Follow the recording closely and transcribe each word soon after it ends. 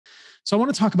So I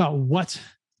want to talk about what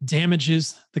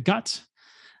damages the gut,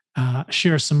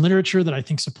 share some literature that I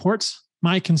think supports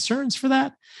my concerns for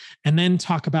that, and then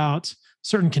talk about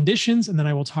certain conditions. And then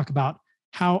I will talk about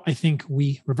how I think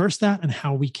we reverse that and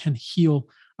how we can heal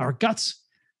our guts,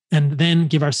 and then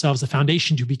give ourselves a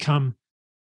foundation to become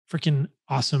freaking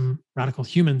awesome radical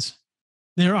humans.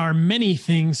 There are many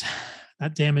things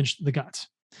that damage the gut.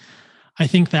 I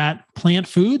think that plant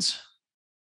foods,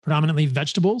 predominantly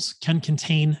vegetables, can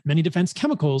contain many defense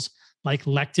chemicals like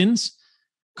lectins,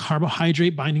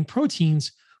 carbohydrate binding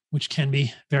proteins, which can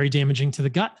be very damaging to the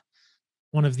gut.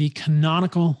 One of the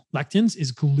canonical lectins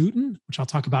is gluten, which I'll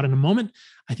talk about in a moment.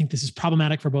 I think this is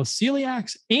problematic for both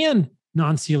celiacs and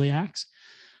non-celiacs,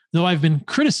 though I've been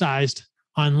criticized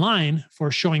online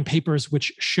for showing papers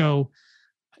which show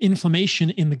inflammation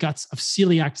in the guts of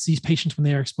celiac disease patients when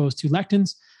they are exposed to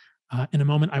lectins. In a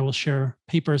moment, I will share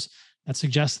papers that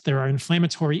suggest there are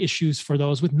inflammatory issues for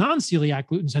those with non-celiac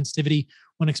gluten sensitivity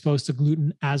when exposed to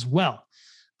gluten as well.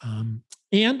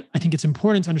 And I think it's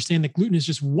important to understand that gluten is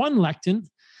just one lectin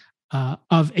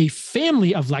of a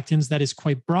family of lectins that is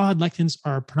quite broad. Lectins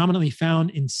are predominantly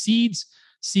found in seeds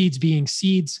being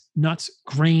seeds, nuts,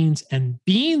 grains, and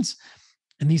beans.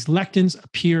 And these lectins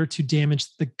appear to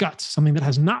damage the gut, something that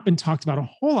has not been talked about a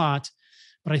whole lot,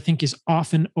 but I think is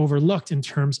often overlooked in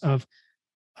terms of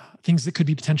things that could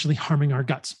be potentially harming our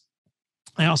guts.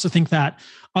 I also think that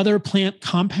other plant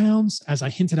compounds, as I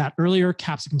hinted at earlier,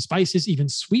 capsicum spices, even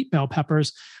sweet bell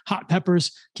peppers, hot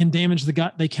peppers, can damage the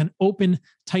gut. They can open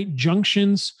tight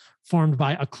junctions formed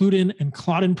by occludin and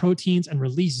claudin proteins and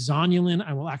release zonulin.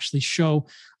 I will actually show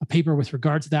a paper with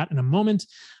regard to that in a moment,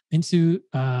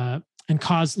 and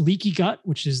cause leaky gut,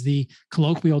 which is the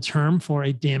colloquial term for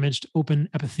a damaged open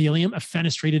epithelium, a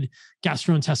fenestrated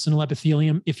gastrointestinal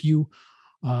epithelium, if you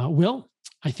will.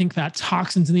 I think that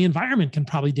toxins in the environment can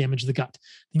probably damage the gut.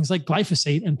 Things like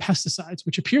glyphosate and pesticides,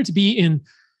 which appear to be in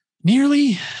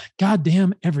nearly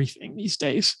goddamn everything these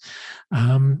days.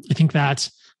 I think that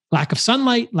lack of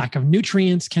sunlight, lack of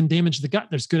nutrients can damage the gut.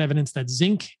 There's good evidence that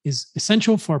zinc is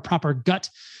essential for proper gut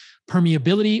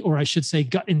permeability, or I should say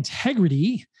gut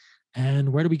integrity.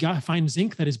 And where do we find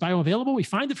zinc that is bioavailable? We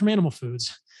find it from animal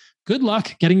foods. Good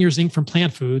luck getting your zinc from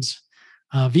plant foods.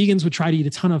 Vegans would try to eat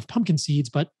a ton of pumpkin seeds,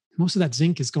 but most of that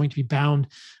zinc is going to be bound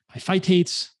by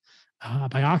phytates,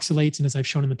 by oxalates, and as I've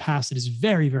shown in the past, it is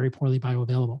very, very poorly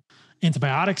bioavailable.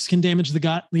 Antibiotics can damage the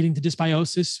gut, leading to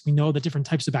dysbiosis. We know that different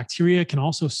types of bacteria can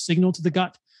also signal to the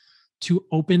gut to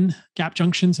open gap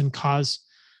junctions and cause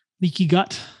leaky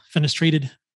gut,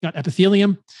 fenestrated gut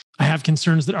epithelium. I have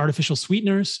concerns that artificial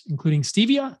sweeteners, including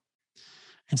stevia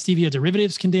and stevia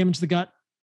derivatives, can damage the gut.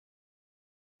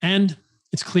 And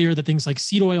it's clear that things like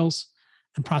seed oils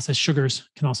and processed sugars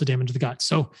can also damage the gut.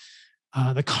 So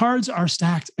the cards are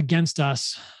stacked against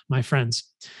us, my friends.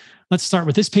 Let's start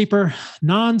with this paper.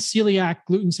 Non-celiac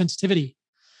gluten sensitivity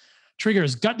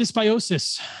triggers gut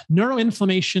dysbiosis,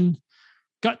 neuroinflammation,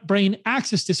 gut-brain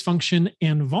axis dysfunction,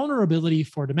 and vulnerability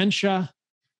for dementia.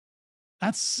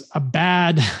 That's a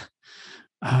bad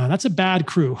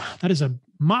crew. That is a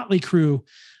motley crew.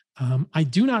 I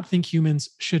do not think humans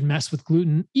should mess with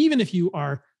gluten, even if you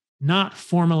are not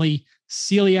formally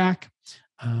celiac.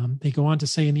 They go on to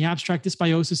say in the abstract,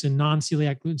 dysbiosis in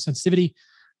non-celiac gluten sensitivity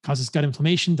causes gut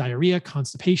inflammation, diarrhea,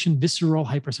 constipation, visceral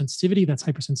hypersensitivity. That's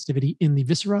hypersensitivity in the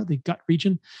viscera, the gut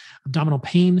region, abdominal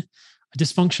pain, a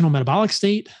dysfunctional metabolic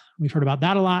state. We've heard about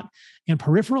that a lot. And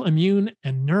peripheral immune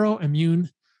and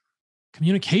neuroimmune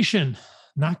communication.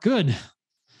 Not good.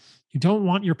 You don't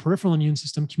want your peripheral immune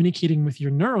system communicating with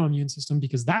your neuroimmune system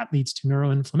because that leads to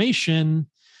neuroinflammation.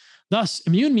 Thus,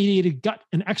 immune-mediated gut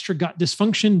and extra gut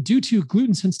dysfunction due to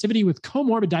gluten sensitivity with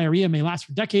comorbid diarrhea may last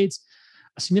for decades.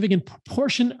 A significant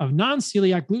proportion of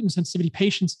non-celiac gluten sensitivity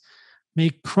patients may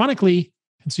chronically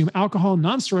consume alcohol,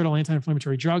 non-steroidal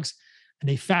anti-inflammatory drugs, and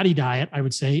a fatty diet, I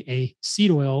would say a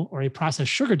seed oil or a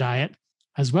processed sugar diet,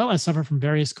 as well as suffer from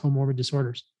various comorbid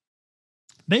disorders.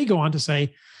 They go on to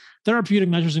say, therapeutic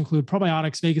measures include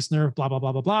probiotics, vagus nerve, blah, blah,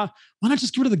 blah, blah, blah. Why not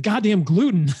just get rid of the goddamn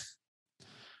gluten?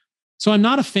 So I'm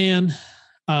not a fan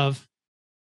of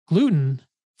gluten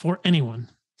for anyone.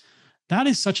 That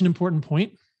is such an important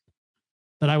point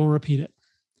that I will repeat it.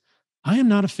 I am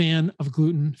not a fan of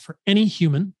gluten for any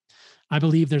human. I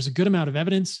believe there's a good amount of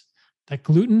evidence that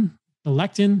gluten, the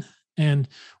lectin, and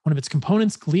one of its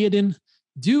components, gliadin,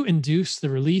 do induce the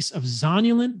release of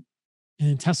zonulin in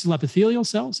intestinal epithelial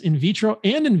cells in vitro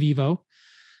and in vivo,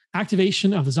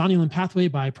 activation of the zonulin pathway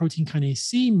by protein kinase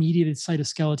C mediated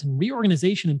cytoskeleton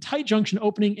reorganization and tight junction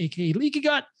opening, aka leaky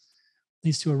gut,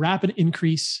 leads to a rapid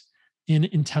increase in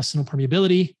intestinal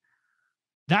permeability.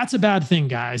 That's a bad thing,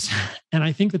 guys. And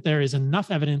I think that there is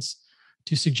enough evidence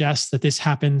to suggest that this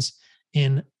happens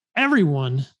in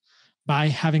everyone by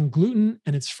having gluten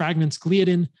and its fragments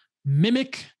gliadin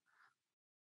mimic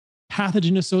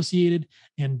pathogen associated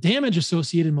and damage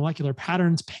associated molecular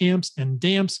patterns, PAMPs and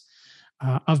DAMPs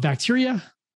of bacteria,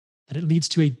 that it leads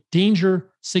to a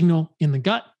danger signal in the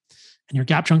gut and your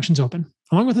gap junction's open,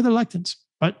 along with other lectins.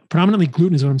 But predominantly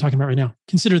gluten is what I'm talking about right now.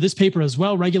 Consider this paper as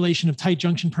well: regulation of tight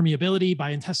junction permeability by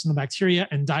intestinal bacteria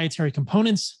and dietary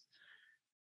components.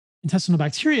 Intestinal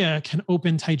bacteria can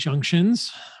open tight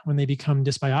junctions when they become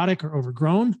dysbiotic or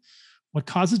overgrown. What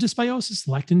causes dysbiosis?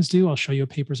 Lectins do. I'll show you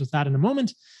papers with that in a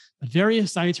moment. But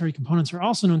various dietary components are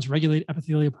also known to regulate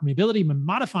epithelial permeability by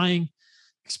modifying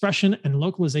expression and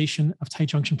localization of tight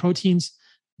junction proteins.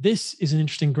 This is an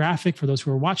interesting graphic for those who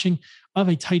are watching of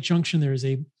a tight junction. There is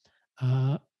a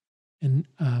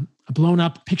blown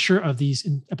up picture of these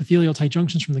epithelial tight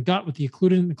junctions from the gut with the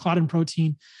occludin, the claudin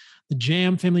protein, the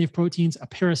JAM family of proteins, a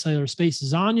paracellular space,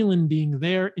 zonulin being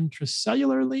there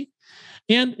intracellularly.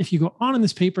 And if you go on in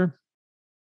this paper,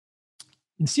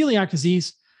 in celiac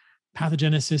disease,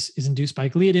 pathogenesis is induced by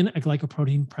gliadin, a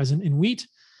glycoprotein present in wheat.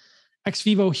 Ex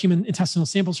vivo human intestinal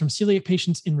samples from celiac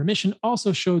patients in remission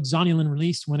also showed zonulin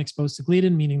released when exposed to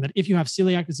gliadin, meaning that if you have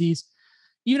celiac disease,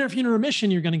 even if you're in remission,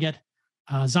 you're going to get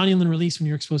zonulin release when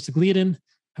you're exposed to gliadin.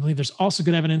 I believe there's also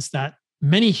good evidence that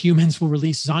many humans will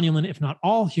release zonulin, if not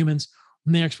all humans,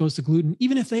 when they are exposed to gluten,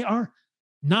 even if they are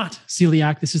not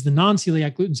celiac. This is the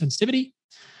non-celiac gluten sensitivity.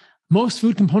 Most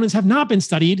food components have not been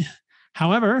studied.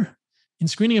 However, in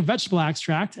screening of vegetable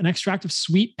extract, an extract of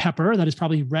sweet pepper, that is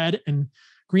probably red and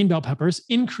green bell peppers,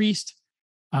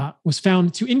 was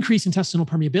found to increase intestinal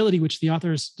permeability, which the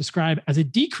authors describe as a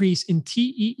decrease in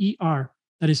TEER,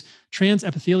 that is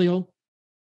transepithelial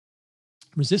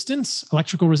resistance,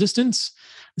 electrical resistance.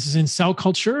 This is in cell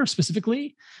culture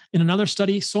specifically. In another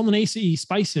study, Solanaceae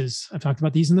spices, I've talked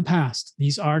about these in the past.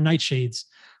 These are nightshades,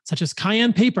 such as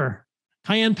cayenne pepper,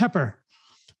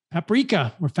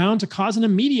 paprika, were found to cause an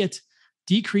immediate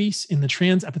decrease in the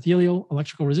transepithelial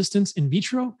electrical resistance in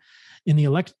vitro in the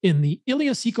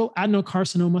ileocecal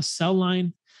adenocarcinoma cell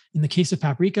line. In the case of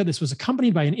paprika, this was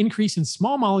accompanied by an increase in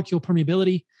small molecule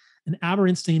permeability and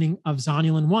aberrant staining of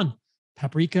zonulin 1.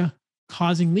 Paprika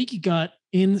causing leaky gut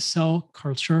in cell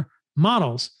culture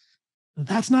models.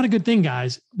 That's not a good thing,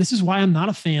 guys. This is why I'm not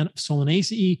a fan of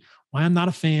Solanaceae, why I'm not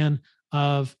a fan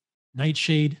of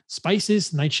nightshade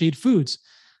spices, nightshade foods.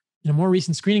 In a more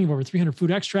recent screening of over 300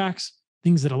 food extracts,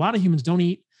 things that a lot of humans don't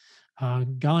eat,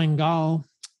 galangal,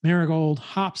 marigold,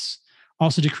 hops,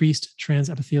 also decreased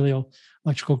transepithelial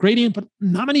electrical gradient, but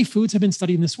not many foods have been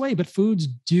studied in this way, but foods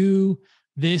do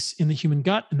this in the human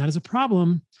gut, and that is a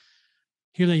problem.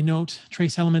 Here they note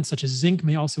trace elements such as zinc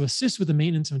may also assist with the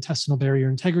maintenance of intestinal barrier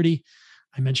integrity.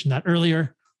 I mentioned that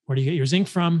earlier. Where do you get your zinc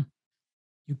from?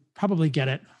 You probably get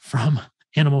it from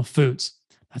animal foods.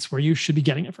 That's where you should be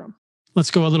getting it from.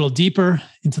 Let's go a little deeper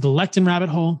into the lectin rabbit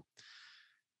hole.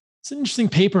 It's an interesting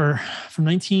paper from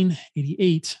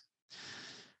 1988.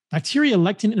 Bacteria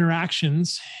lectin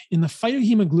interactions in the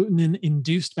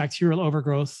phytohemagglutinin-induced bacterial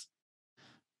overgrowth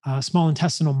small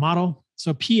intestinal model.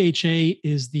 So PHA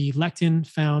is the lectin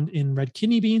found in red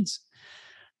kidney beans.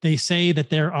 They say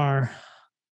that there are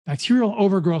bacterial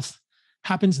overgrowth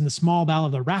happens in the small bowel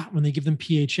of the rat when they give them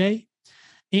PHA.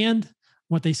 And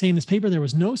what they say in this paper, there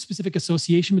was no specific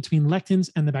association between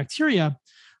lectins and the bacteria,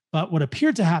 but what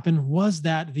appeared to happen was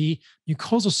that the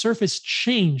mucosal surface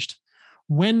changed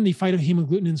when the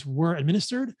phytohemagglutinins were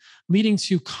administered, leading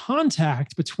to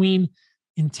contact between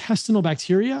intestinal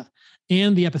bacteria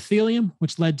and the epithelium,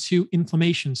 which led to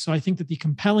inflammation. So I think that the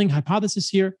compelling hypothesis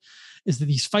here is that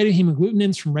these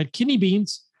phytohemagglutinins from red kidney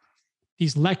beans,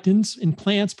 these lectins in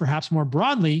plants, perhaps more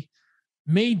broadly,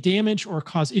 may damage or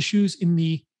cause issues in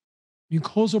the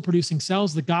mucosal producing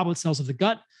cells, the goblet cells of the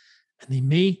gut, and they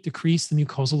may decrease the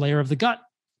mucosal layer of the gut.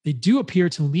 They do appear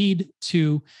to lead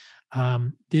to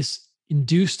this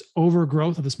induced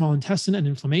overgrowth of the small intestine and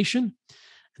inflammation.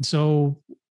 And so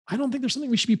I don't think there's something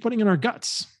we should be putting in our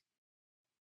guts.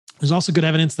 There's also good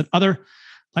evidence that other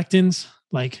lectins,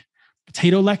 like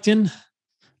potato lectin,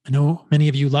 I know many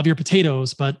of you love your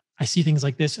potatoes, but I see things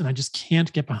like this and I just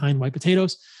can't get behind white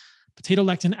potatoes. Potato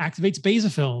lectin activates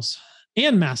basophils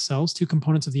and mast cells, two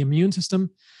components of the immune system,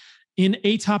 in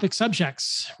atopic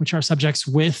subjects, which are subjects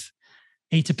with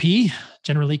atopy.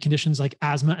 Generally, conditions like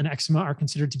asthma and eczema are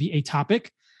considered to be atopic.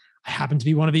 I happen to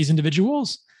be one of these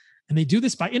individuals. And they do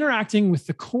this by interacting with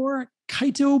the core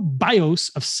chitobios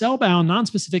of cell-bound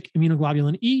nonspecific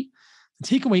immunoglobulin E. The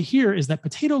takeaway here is that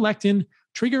potato lectin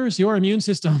triggers your immune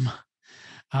system.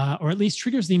 or at least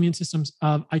triggers the immune systems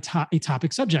of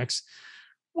atopic subjects.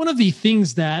 One of the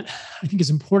things that I think is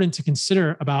important to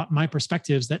consider about my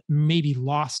perspectives that may be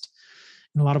lost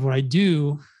in a lot of what I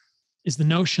do is the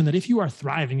notion that if you are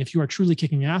thriving, if you are truly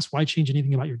kicking ass, why change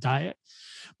anything about your diet?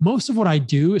 Most of what I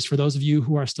do is for those of you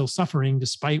who are still suffering,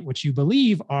 despite what you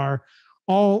believe are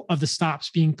all of the stops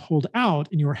being pulled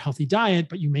out in your healthy diet,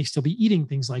 but you may still be eating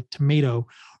things like tomato,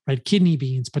 red kidney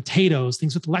beans, potatoes,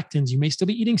 things with lectins. You may still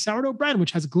be eating sourdough bread,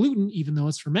 which has gluten, even though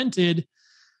it's fermented, and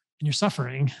you're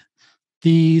suffering.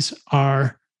 These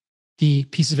are the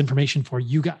pieces of information for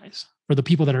you guys, for the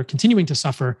people that are continuing to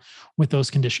suffer with those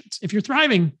conditions. If you're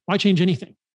thriving, why change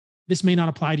anything? This may not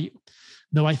apply to you,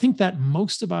 though I think that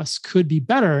most of us could be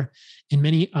better in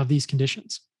many of these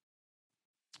conditions.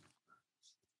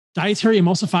 Dietary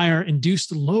emulsifier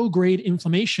induced low-grade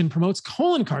inflammation promotes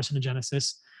colon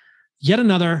carcinogenesis. Yet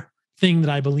another thing that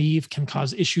I believe can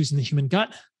cause issues in the human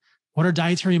gut. What are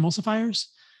dietary emulsifiers?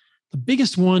 The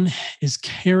biggest one is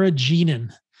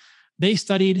carrageenan. They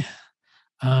studied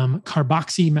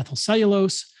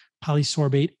carboxymethylcellulose,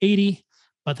 polysorbate 80,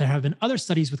 but there have been other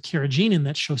studies with carrageenan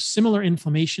that show similar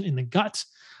inflammation in the gut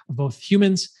of both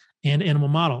humans and animal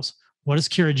models. What is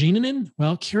carrageenan in?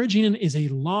 Well, carrageenan is a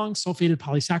long sulfated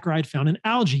polysaccharide found in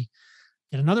algae.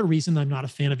 Yet another reason I'm not a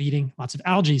fan of eating lots of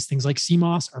algae, things like sea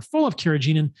moss are full of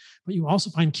carrageenan, but you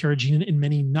also find carrageenan in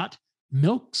many nut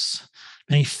milks,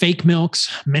 many fake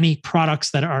milks, many products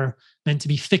that are meant to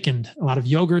be thickened. A lot of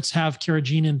yogurts have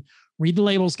carrageenan. Read the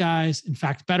labels, guys. In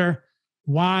fact, better,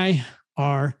 why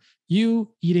are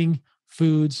you eating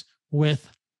foods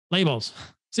with labels?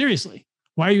 Seriously,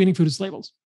 why are you eating foods with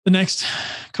labels? The next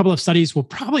couple of studies will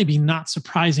probably be not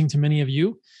surprising to many of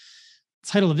you. The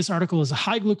title of this article is a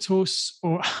high glucose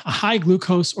or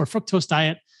fructose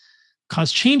diet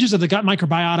caused changes of the gut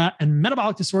microbiota and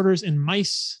metabolic disorders in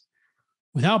mice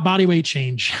without body weight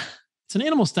change. It's an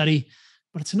animal study,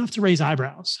 but it's enough to raise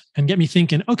eyebrows and get me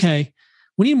thinking, okay,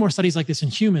 we need more studies like this in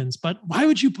humans, but why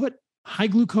would you put high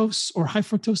glucose or high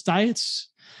fructose diets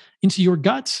into your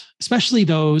gut, especially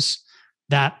those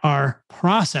that are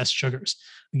processed sugars?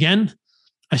 Again,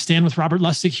 I stand with Robert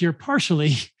Lustig here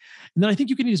partially, and then I think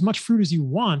you can eat as much fruit as you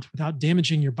want without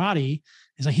damaging your body.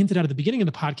 As I hinted at the beginning of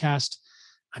the podcast,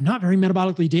 I'm not very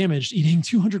metabolically damaged eating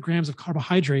 200 grams of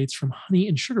carbohydrates from honey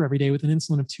and sugar every day with an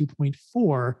insulin of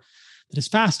 2.4 that is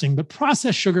fasting, but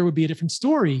processed sugar would be a different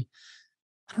story.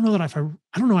 I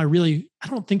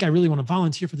don't think I really want to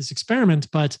volunteer for this experiment,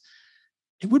 but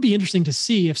it would be interesting to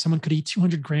see if someone could eat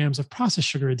 200 grams of processed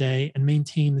sugar a day and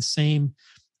maintain the same,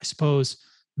 I suppose,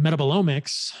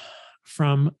 metabolomics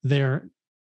from their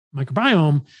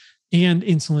microbiome and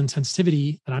insulin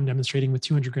sensitivity that I'm demonstrating with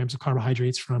 200 grams of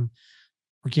carbohydrates from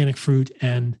organic fruit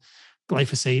and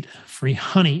glyphosate-free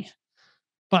honey.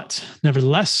 But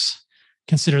nevertheless,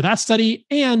 consider that study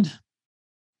and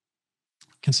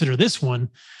consider this one,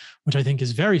 which I think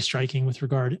is very striking with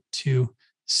regard to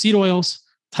seed oils.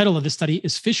 Title of this study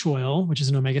is fish oil, which is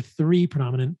an omega-3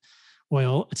 predominant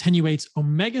oil, attenuates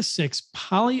omega-6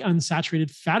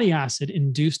 polyunsaturated fatty acid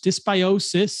induced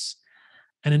dysbiosis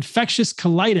and infectious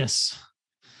colitis.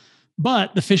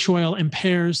 But the fish oil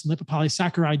impairs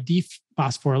lipopolysaccharide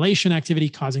dephosphorylation activity,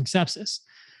 causing sepsis.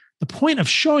 The point of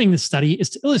showing this study is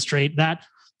to illustrate that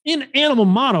in animal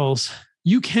models,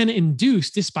 you can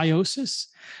induce dysbiosis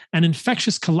and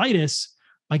infectious colitis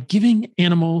by giving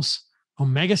animals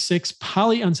omega-6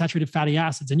 polyunsaturated fatty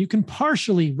acids. And you can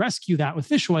partially rescue that with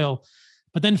fish oil,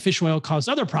 but then fish oil caused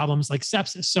other problems like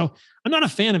sepsis. So I'm not a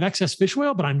fan of excess fish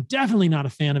oil, but I'm definitely not a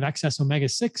fan of excess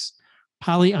omega-6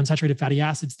 polyunsaturated fatty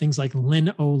acids. Things like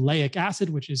linoleic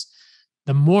acid, which is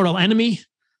the mortal enemy,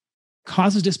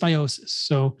 causes dysbiosis.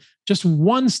 So just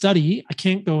one study, I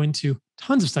can't go into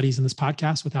tons of studies in this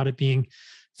podcast without it being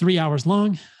 3 hours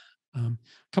long. A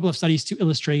couple of studies to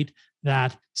illustrate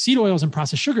that seed oils and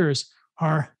processed sugars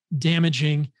are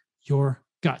damaging your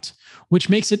gut, which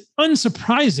makes it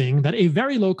unsurprising that a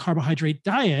very low carbohydrate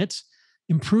diet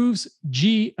improves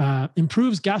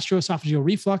gastroesophageal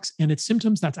reflux and its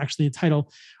symptoms. That's actually the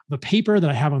title of a paper that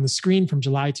I have on the screen from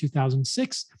July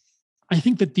 2006. I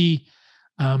think that the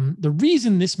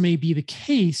reason this may be the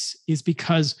case is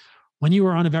because when you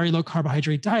are on a very low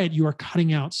carbohydrate diet, you are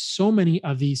cutting out so many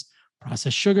of these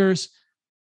processed sugars,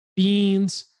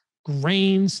 beans,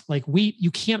 grains like wheat.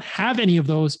 You can't have any of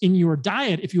those in your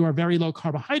diet if you are very low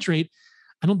carbohydrate.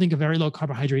 I don't think a very low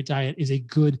carbohydrate diet is a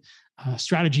good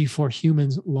strategy for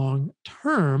humans long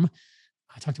term.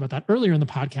 I talked about that earlier in the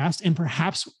podcast, and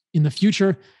perhaps in the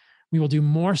future, we will do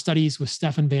more studies with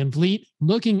Stefan Van Vliet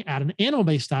looking at an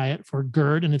animal-based diet for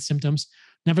GERD and its symptoms.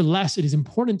 Nevertheless, it is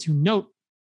important to note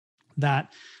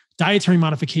that dietary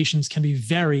modifications can be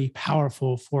very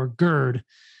powerful for GERD.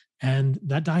 And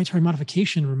that dietary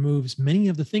modification removes many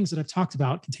of the things that I've talked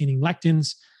about containing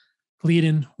lectins,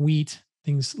 gluten, wheat,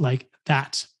 things like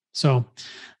that. So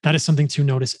that is something to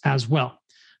notice as well.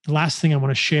 The last thing I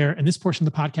want to share in this portion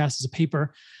of the podcast is a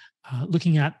paper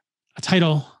looking at a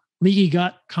title, Leaky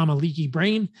Gut, Leaky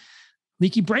Brain.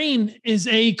 Leaky brain is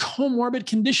a comorbid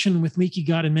condition with leaky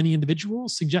gut in many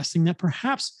individuals, suggesting that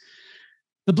perhaps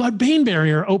the blood-brain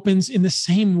barrier opens in the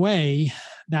same way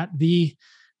that the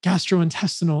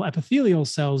gastrointestinal epithelial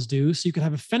cells do. So you could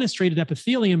have a fenestrated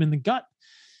epithelium in the gut,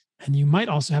 and you might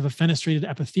also have a fenestrated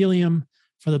epithelium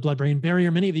for the blood-brain barrier.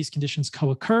 Many of these conditions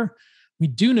co-occur. We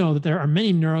do know that there are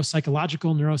many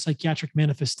neuropsychological, neuropsychiatric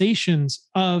manifestations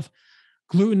of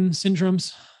gluten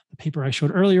syndromes. The paper I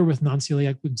showed earlier with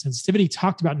non-celiac gluten sensitivity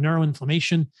talked about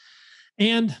neuroinflammation.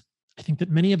 And I think that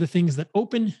many of the things that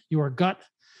open your gut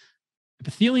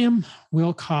epithelium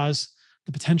will cause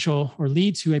the potential or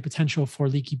lead to a potential for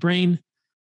leaky brain.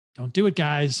 Don't do it,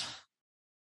 guys.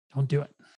 Don't do it.